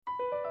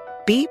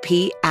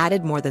BP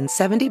added more than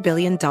 $70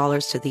 billion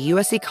to the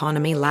U.S.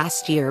 economy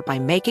last year by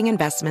making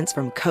investments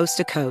from coast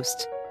to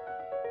coast.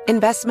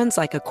 Investments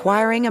like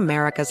acquiring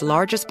America's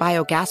largest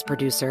biogas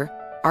producer,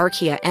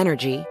 Archaea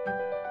Energy,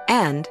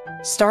 and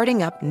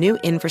starting up new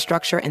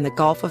infrastructure in the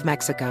Gulf of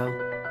Mexico.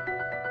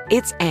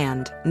 It's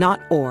and, not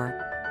or.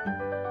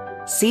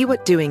 See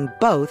what doing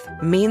both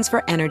means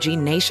for energy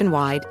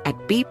nationwide at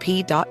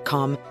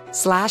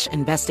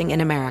bp.com/investing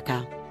in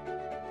America.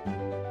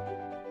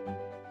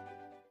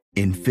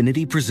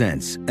 Infiniti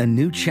presents a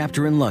new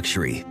chapter in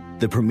luxury,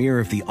 the premiere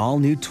of the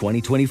all-new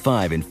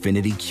 2025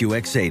 Infiniti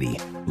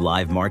QX80,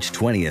 live March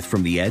 20th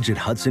from the Edge at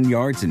Hudson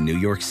Yards in New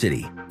York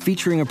City,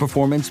 featuring a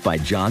performance by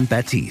John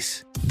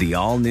Batiste. The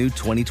all-new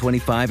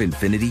 2025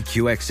 Infiniti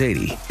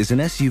QX80 is an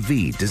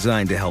SUV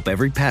designed to help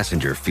every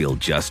passenger feel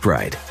just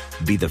right.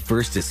 Be the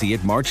first to see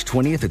it March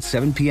 20th at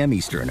 7 p.m.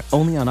 Eastern,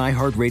 only on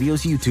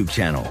iHeartRadio's YouTube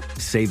channel.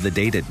 Save the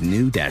date at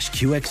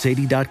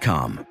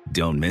new-QX80.com.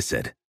 Don't miss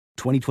it.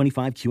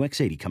 2025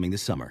 QX80 coming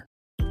this summer.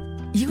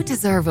 You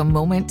deserve a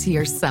moment to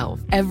yourself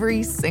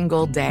every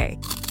single day.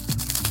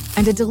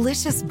 And a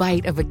delicious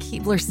bite of a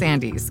Keebler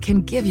Sandies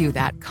can give you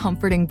that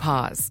comforting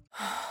pause.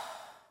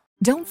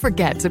 Don't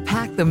forget to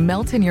pack the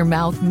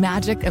melt-in-your-mouth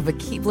magic of a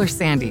Keebler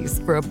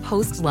Sandies for a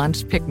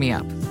post-lunch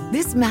pick-me-up.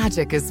 This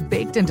magic is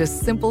baked into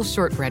simple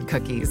shortbread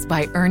cookies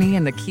by Ernie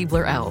and the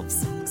Keebler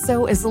Elves.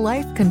 So as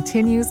life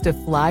continues to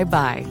fly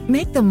by,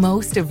 make the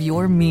most of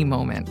your me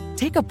moment.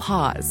 Take a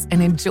pause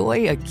and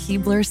enjoy a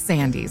Keebler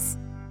Sandies.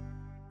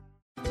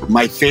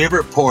 My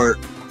favorite port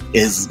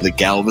is the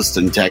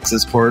Galveston,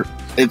 Texas port.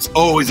 It's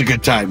always a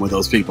good time with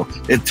those people.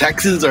 And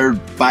Texans are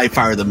by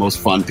far the most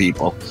fun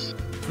people.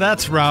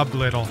 That's Rob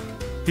Little.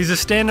 He's a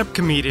stand-up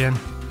comedian,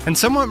 and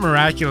somewhat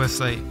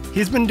miraculously,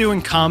 he's been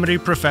doing comedy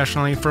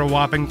professionally for a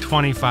whopping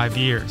 25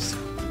 years.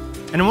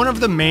 And one of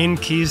the main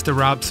keys to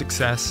Rob's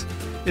success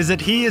is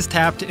that he has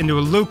tapped into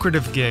a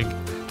lucrative gig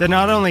that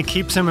not only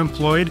keeps him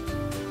employed,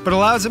 but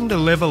allows him to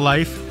live a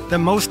life that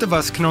most of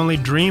us can only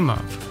dream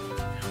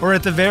of. Or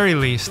at the very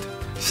least,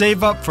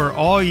 save up for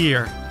all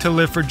year to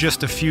live for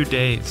just a few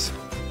days.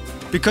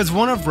 Because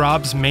one of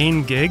Rob's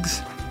main gigs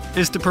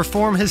is to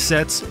perform his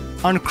sets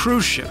on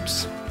cruise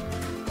ships.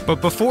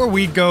 But before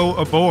we go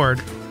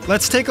aboard,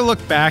 let's take a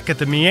look back at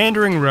the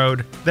meandering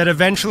road that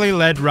eventually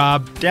led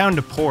Rob down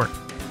to port.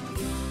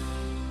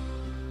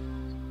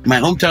 My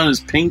hometown is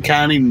Pink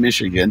County,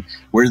 Michigan.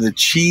 We're the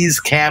cheese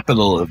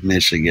capital of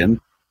Michigan.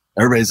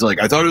 Everybody's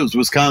like, I thought it was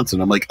Wisconsin.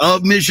 I'm like,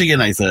 of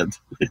Michigan, I said.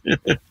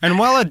 And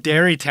while a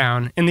dairy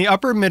town in the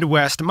upper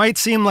Midwest might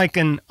seem like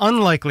an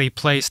unlikely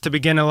place to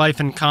begin a life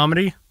in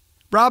comedy,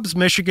 Rob's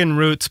Michigan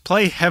roots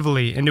play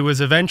heavily into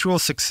his eventual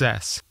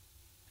success.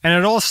 And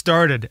it all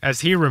started,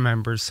 as he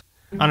remembers,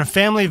 on a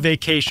family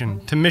vacation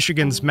to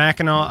Michigan's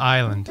Mackinac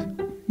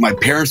Island. My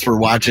parents were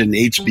watching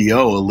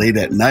HBO late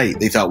at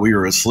night. They thought we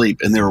were asleep,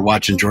 and they were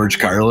watching George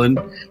Carlin.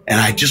 And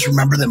I just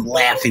remember them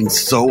laughing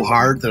so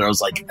hard that I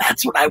was like,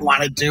 that's what I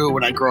want to do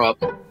when I grow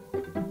up.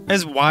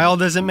 As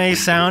wild as it may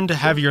sound to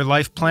have your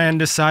life plan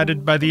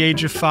decided by the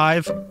age of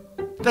 5,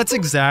 that's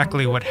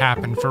exactly what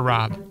happened for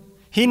Rob.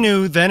 He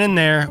knew then and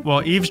there,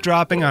 while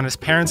eavesdropping on his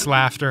parents'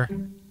 laughter,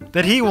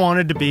 that he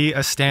wanted to be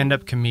a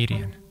stand-up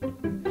comedian.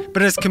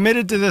 But as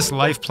committed to this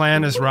life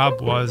plan as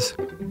Rob was,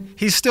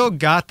 he's still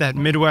got that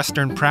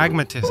Midwestern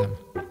pragmatism.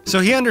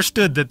 So he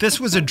understood that this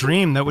was a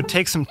dream that would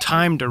take some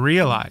time to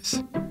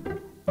realize,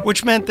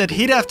 which meant that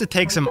he'd have to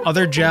take some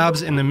other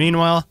jobs in the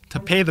meanwhile to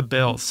pay the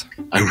bills.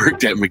 I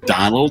worked at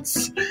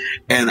McDonald's,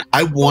 and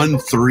I won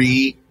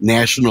 3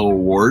 national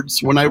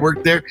awards when I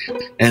worked there.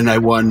 And I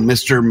won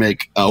Mr.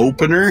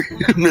 McOpener,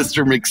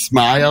 Mr.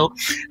 McSmile,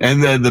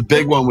 and then the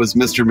big one was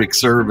Mr.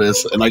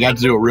 McService. And I got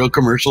to do a real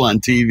commercial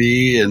on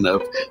TV and a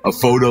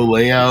photo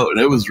layout, and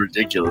it was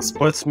ridiculous.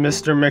 What's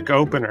Mr.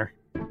 McOpener?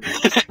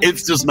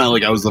 It's just not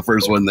like I was the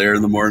first one there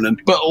in the morning.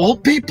 But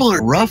old people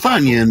are rough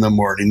on you in the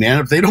morning, man.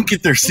 If they don't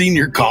get their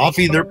senior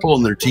coffee, they're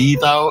pulling their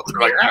teeth out. They're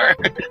like,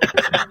 argh.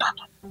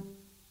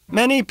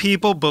 Many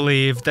people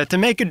believe that to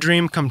make a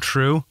dream come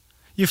true,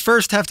 you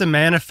first have to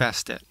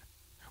manifest it.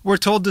 We're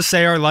told to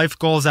say our life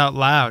goals out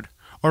loud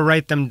or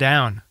write them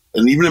down.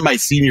 And even in my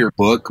senior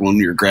book, when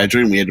we were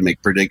graduating, we had to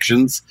make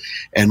predictions.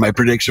 And my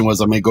prediction was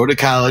I'm going to go to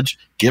college,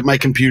 get my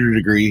computer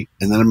degree,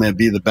 and then I'm going to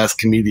be the best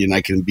comedian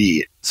I can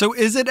be. So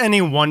is it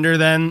any wonder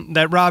then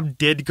that Rob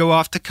did go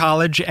off to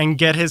college and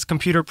get his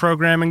computer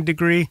programming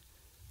degree?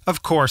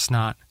 Of course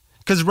not.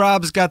 Because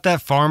Rob's got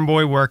that farm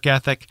boy work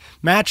ethic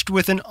matched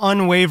with an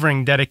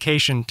unwavering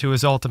dedication to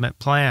his ultimate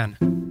plan.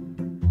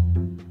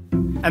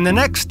 And the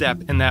next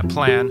step in that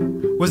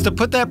plan was to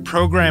put that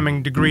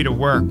programming degree to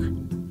work.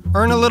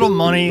 Earn a little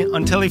money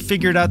until he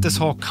figured out this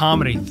whole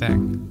comedy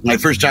thing. My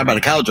first job out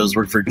of college, I was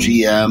working for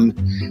GM,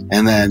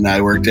 and then I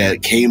worked at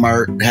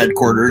Kmart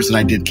headquarters, and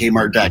I did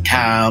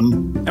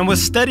Kmart.com. And with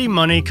steady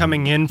money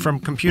coming in from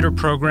computer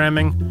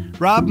programming,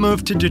 Rob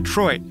moved to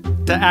Detroit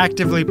to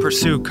actively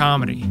pursue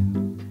comedy.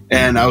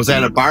 And I was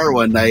at a bar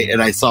one night,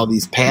 and I saw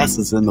these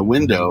passes in the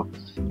window,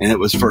 and it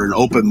was for an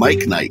open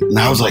mic night. And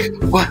I was like,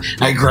 what?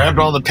 I grabbed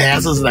all the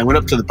passes and I went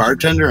up to the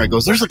bartender and I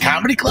goes, there's a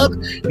comedy club?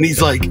 And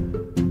he's like,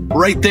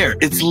 right there.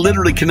 It's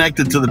literally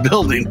connected to the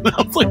building.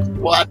 I was like,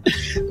 what?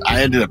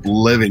 I ended up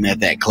living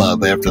at that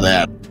club after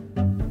that.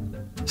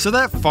 So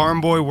that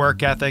farm boy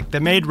work ethic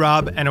that made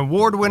Rob an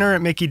award winner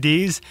at Mickey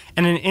D's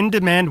and an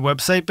in-demand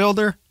website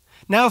builder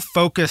now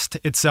focused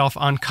itself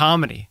on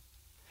comedy.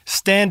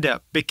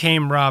 Stand-up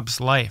became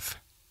Rob's life.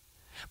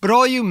 But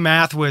all you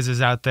math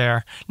whizzes out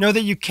there know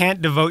that you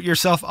can't devote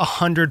yourself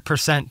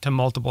 100% to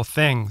multiple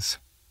things,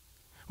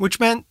 which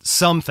meant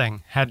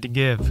something had to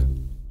give.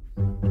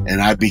 And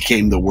I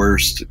became the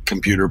worst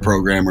computer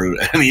programmer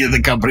any of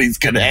the companies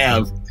could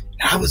have.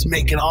 I was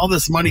making all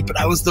this money, but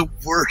I was the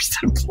worst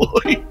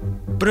employee.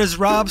 But as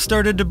Rob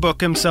started to book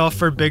himself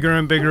for bigger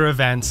and bigger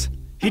events,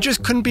 he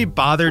just couldn't be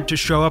bothered to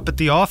show up at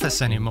the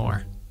office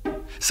anymore.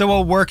 So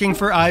while working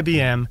for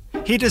IBM,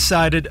 he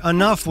decided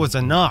enough was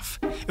enough.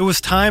 It was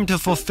time to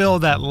fulfill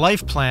that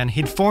life plan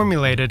he'd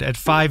formulated at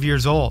 5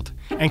 years old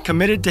and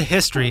committed to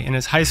history in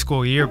his high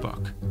school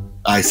yearbook.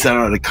 I sent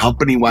out a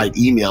company-wide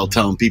email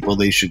telling people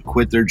they should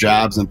quit their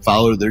jobs and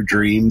follow their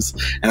dreams.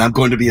 And I'm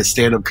going to be a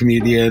stand-up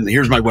comedian.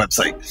 Here's my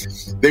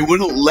website. They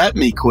wouldn't let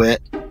me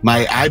quit.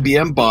 My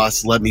IBM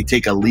boss let me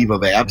take a leave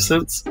of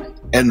absence.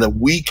 And the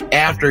week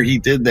after he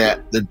did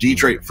that, the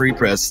Detroit Free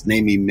Press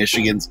named me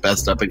Michigan's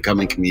best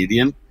up-and-coming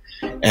comedian.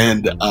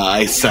 And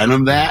I sent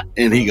him that,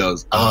 and he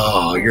goes,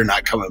 oh, you're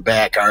not coming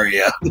back, are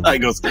you? I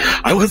goes,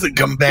 I wasn't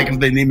coming back if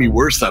they named me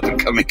worst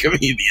up-and-coming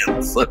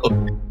comedian. So...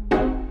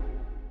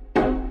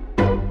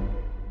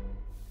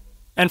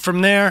 And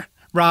from there,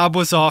 Rob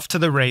was off to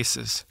the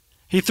races.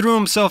 He threw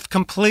himself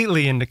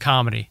completely into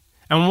comedy.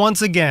 And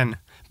once again,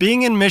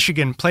 being in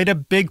Michigan played a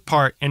big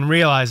part in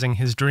realizing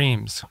his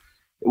dreams.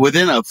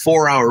 Within a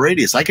 4-hour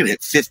radius, I could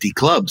hit 50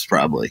 clubs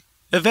probably.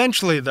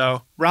 Eventually,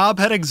 though, Rob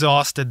had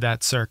exhausted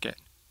that circuit.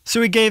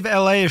 So he gave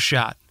LA a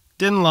shot.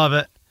 Didn't love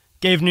it.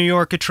 Gave New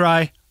York a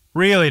try.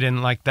 Really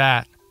didn't like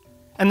that.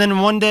 And then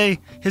one day,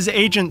 his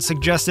agent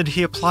suggested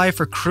he apply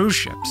for cruise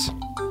ships.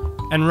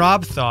 And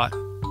Rob thought,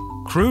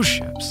 cruise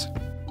ships?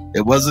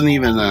 It wasn't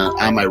even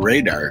on my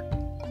radar.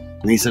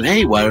 And he said,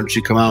 hey, why don't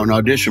you come out and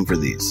audition for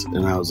these?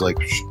 And I was like,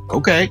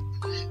 okay.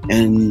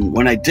 And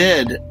when I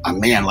did,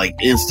 man, like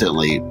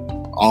instantly,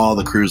 all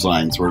the cruise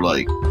lines were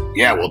like,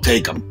 yeah, we'll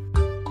take them.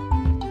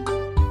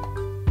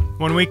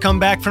 When we come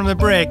back from the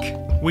break,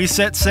 we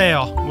set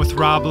sail with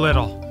Rob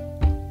Little.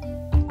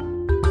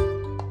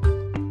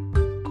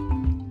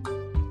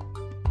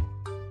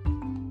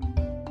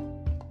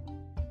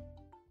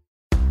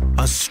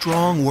 A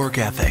strong work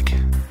ethic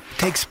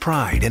takes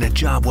pride in a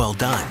job well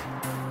done.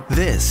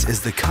 This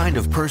is the kind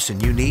of person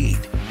you need.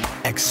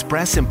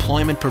 Express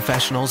Employment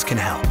Professionals can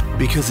help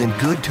because in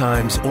good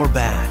times or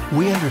bad,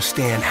 we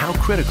understand how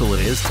critical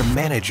it is to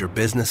manage your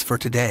business for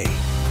today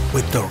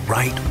with the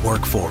right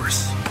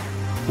workforce.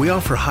 We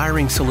offer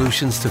hiring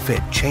solutions to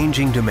fit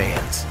changing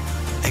demands.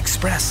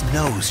 Express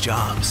knows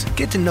jobs.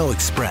 Get to know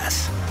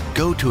Express.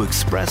 Go to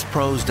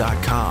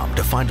expresspros.com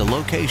to find a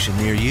location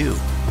near you.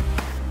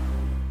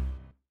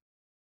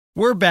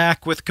 We're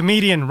back with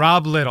comedian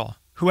Rob Little,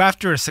 who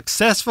after a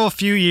successful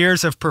few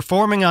years of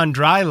performing on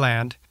dry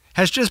land,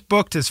 has just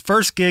booked his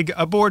first gig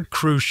aboard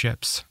cruise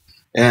ships.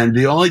 And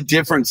the only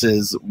difference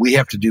is we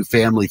have to do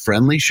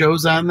family-friendly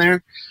shows on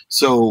there.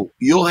 So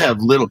you'll have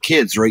little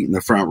kids right in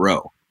the front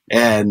row.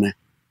 And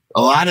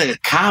a lot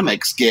of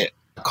comics get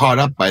caught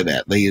up by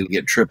that. They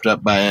get tripped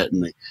up by it,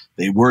 and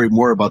they worry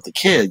more about the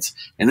kids.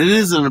 And it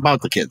isn't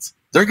about the kids.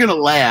 They're going to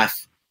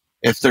laugh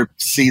if they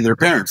see their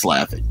parents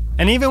laughing.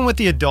 And even with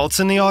the adults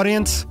in the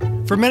audience,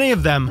 for many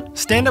of them,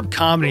 stand-up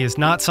comedy is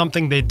not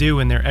something they do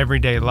in their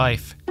everyday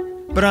life.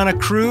 But on a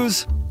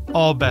cruise,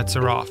 all bets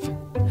are off.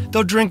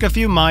 They'll drink a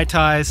few Mai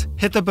Tais,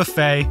 hit the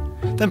buffet,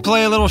 then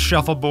play a little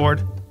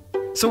shuffleboard.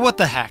 So what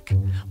the heck?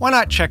 Why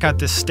not check out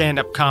this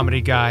stand-up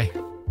comedy guy?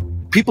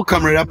 People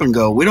come right up and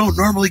go, we don't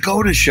normally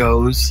go to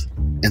shows.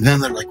 And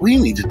then they're like, we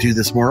need to do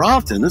this more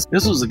often. This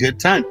was a good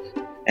time.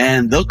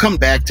 And they'll come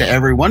back to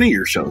every one of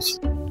your shows.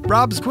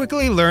 Rob's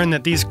quickly learned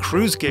that these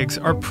cruise gigs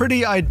are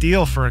pretty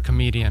ideal for a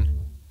comedian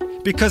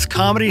because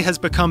comedy has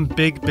become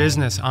big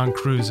business on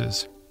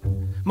cruises.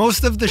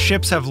 Most of the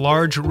ships have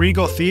large,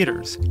 regal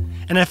theaters,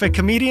 and if a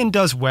comedian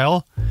does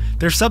well,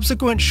 their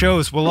subsequent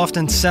shows will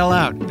often sell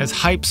out as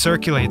hype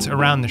circulates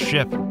around the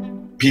ship.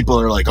 People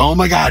are like, oh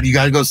my God, you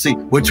got to go see.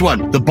 Which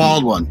one? The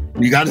bald one.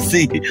 You got to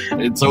see.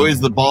 It's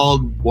always the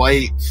bald,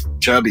 white,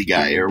 chubby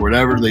guy or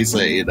whatever they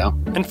say, you know.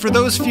 And for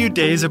those few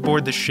days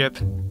aboard the ship,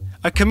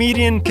 a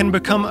comedian can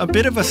become a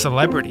bit of a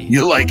celebrity.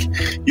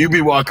 You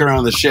be walking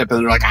around the ship and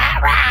they're like,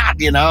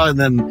 Rob, you know, and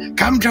then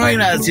come join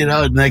us, you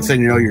know. And next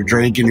thing you know, you're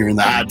drinking, you're in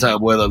the hot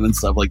tub with them and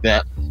stuff like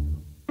that.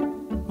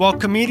 While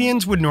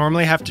comedians would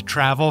normally have to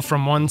travel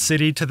from one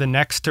city to the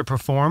next to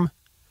perform,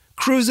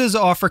 cruises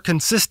offer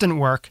consistent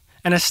work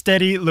and a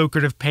steady,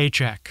 lucrative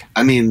paycheck.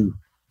 I mean,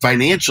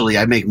 financially,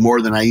 I make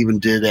more than I even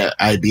did at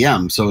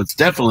IBM, so it's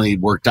definitely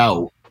worked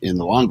out in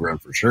the long run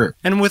for sure.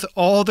 And with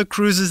all the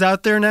cruises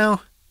out there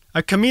now,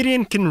 A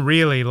comedian can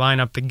really line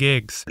up the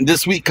gigs.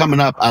 This week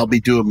coming up, I'll be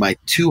doing my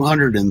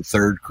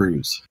 203rd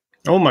cruise.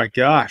 Oh my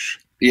gosh.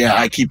 Yeah,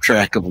 I keep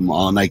track of them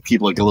all, and I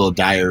keep like a little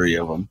diary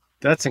of them.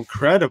 That's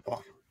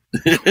incredible.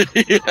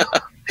 Yeah.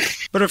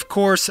 But of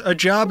course, a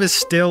job is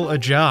still a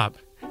job.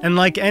 And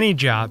like any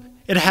job,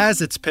 it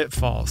has its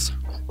pitfalls.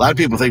 A lot of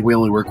people think we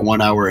only work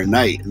 1 hour a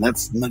night, and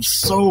that's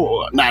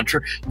so not true.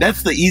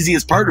 That's the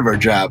easiest part of our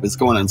job is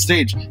going on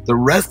stage. The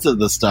rest of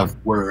the stuff,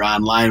 we're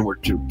online, we're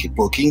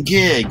booking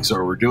gigs,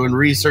 or we're doing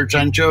research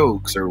on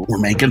jokes, or we're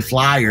making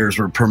flyers,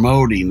 we're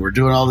promoting, we're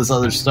doing all this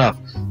other stuff.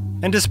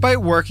 And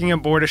despite working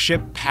aboard a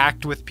ship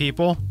packed with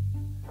people,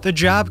 the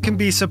job can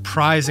be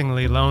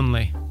surprisingly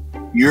lonely.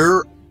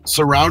 You're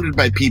surrounded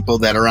by people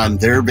that are on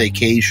their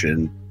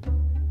vacation,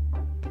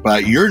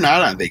 but you're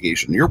not on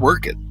vacation, you're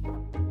working.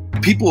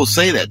 People will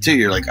say that too.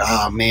 You're like,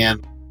 oh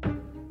man,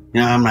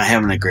 I'm not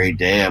having a great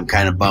day. I'm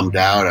kind of bummed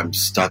out. I'm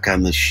stuck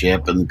on the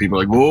ship. And people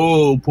are like,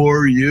 whoa,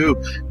 poor you.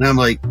 And I'm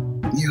like,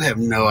 you have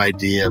no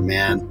idea,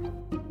 man.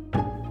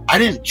 I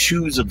didn't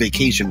choose a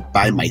vacation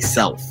by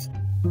myself.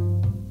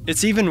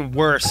 It's even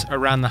worse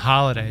around the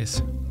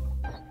holidays.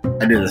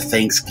 I did a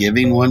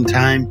Thanksgiving one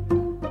time.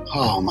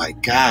 Oh my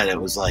God, it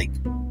was like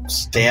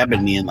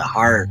stabbing me in the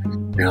heart.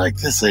 You're like,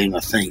 this ain't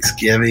a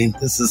Thanksgiving.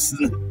 This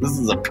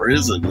is a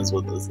prison is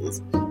what this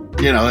is.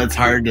 It's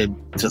hard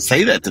to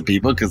say that to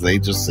people because they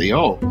just say,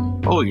 oh,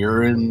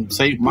 you're in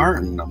St.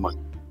 Martin. I'm like,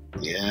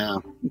 yeah.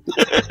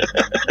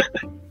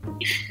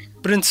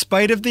 But in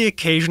spite of the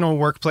occasional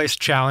workplace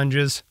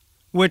challenges,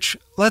 which,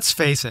 let's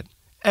face it,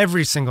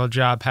 every single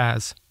job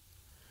has,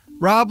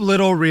 Rob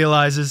Little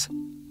realizes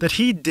that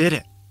he did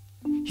it.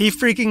 He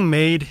freaking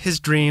made his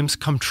dreams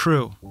come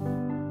true.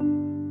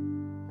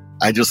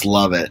 I just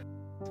love it.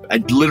 I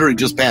literally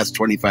just passed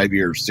 25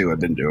 years, too. I've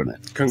been doing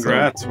it.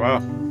 Congrats.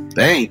 Wow.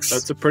 Thanks.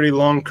 That's a pretty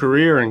long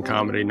career in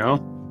comedy, no?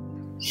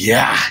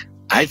 Yeah,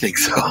 I think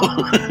so.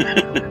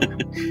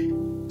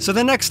 So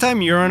the next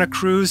time you're on a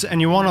cruise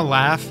and you want to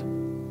laugh,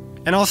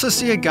 and also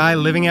see a guy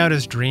living out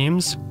his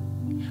dreams,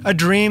 a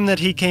dream that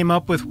he came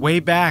up with way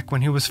back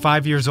when he was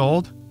 5 years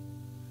old,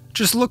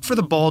 just look for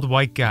the bald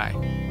white guy.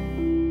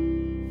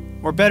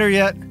 Or better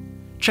yet,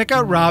 check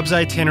out Rob's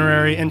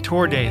itinerary and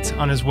tour dates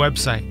on his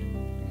website,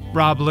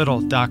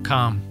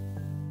 roblittle.com.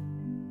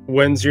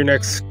 When's your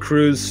next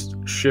cruise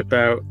ship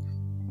out?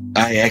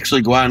 I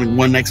actually go on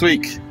one next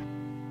week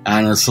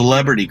on a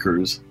celebrity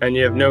cruise. And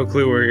you have no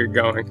clue where you're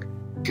going?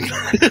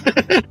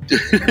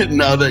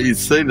 Now that you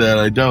say that,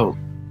 I don't.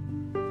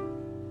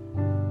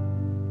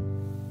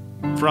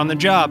 For On the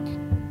Job,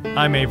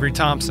 I'm Avery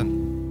Thompson.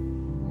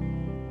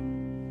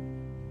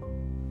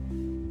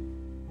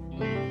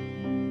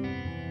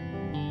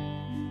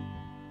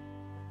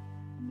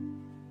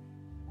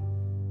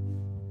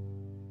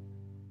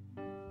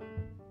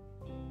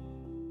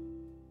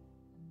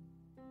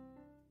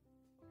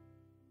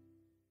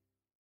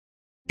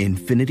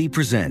 Infinity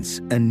presents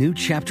a new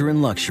chapter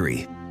in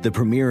luxury, the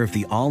premiere of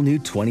the all-new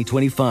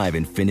 2025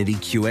 Infinity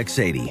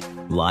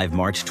QX80, live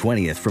March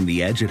 20th from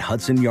the Edge at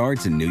Hudson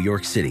Yards in New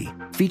York City,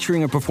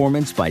 featuring a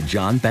performance by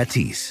John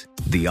Batiste.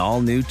 The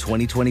all-new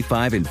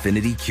 2025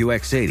 Infinity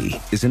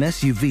QX80 is an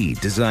SUV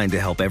designed to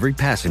help every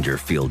passenger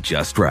feel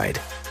just right.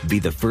 Be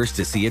the first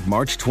to see it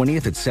March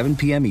 20th at 7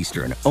 p.m.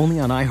 Eastern,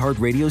 only on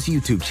iHeartRadio's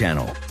YouTube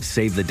channel.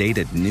 Save the date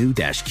at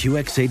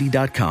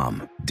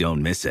new-QX80.com.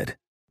 Don't miss it.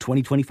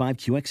 2025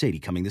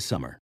 QX80 coming this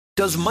summer.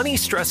 Does money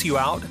stress you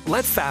out?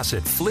 Let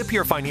Facet flip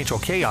your financial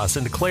chaos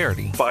into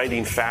clarity.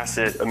 Finding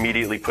Facet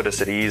immediately put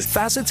us at ease.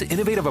 Facet's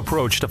innovative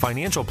approach to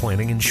financial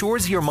planning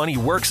ensures your money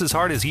works as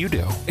hard as you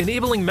do,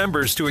 enabling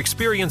members to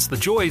experience the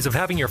joys of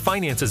having your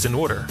finances in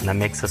order. And that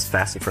makes us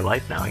Facet for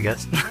life now, I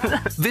guess.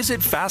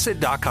 Visit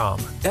Facet.com,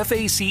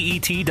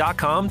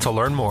 FACET.com to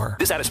learn more.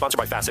 This ad is sponsored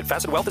by Facet.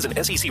 Facet Wealth is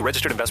an SEC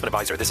registered investment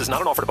advisor. This is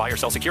not an offer to buy or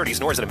sell securities,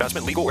 nor is it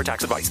investment, legal, or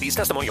tax advice. These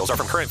testimonials are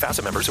from current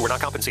Facet members who are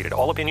not compensated.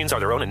 All opinions are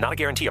their own and not a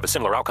guarantee of a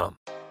similar outcome.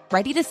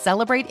 Ready to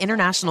celebrate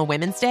International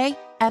Women's Day?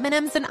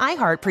 M&M's and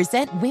iHeart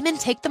present Women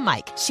Take the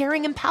Mic,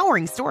 sharing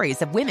empowering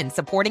stories of women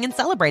supporting and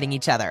celebrating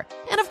each other.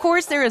 And of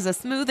course, there is a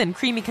smooth and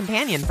creamy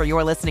companion for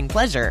your listening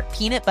pleasure,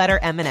 peanut butter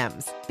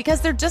M&M's. Because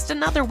they're just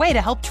another way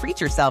to help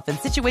treat yourself in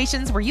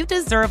situations where you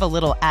deserve a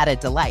little added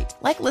delight,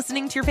 like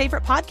listening to your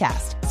favorite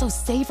podcast. So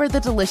savor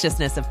the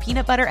deliciousness of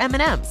peanut butter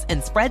M&M's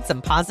and spread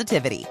some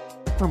positivity.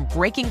 From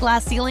breaking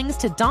glass ceilings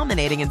to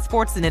dominating in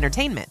sports and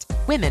entertainment,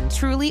 women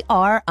truly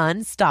are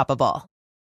unstoppable.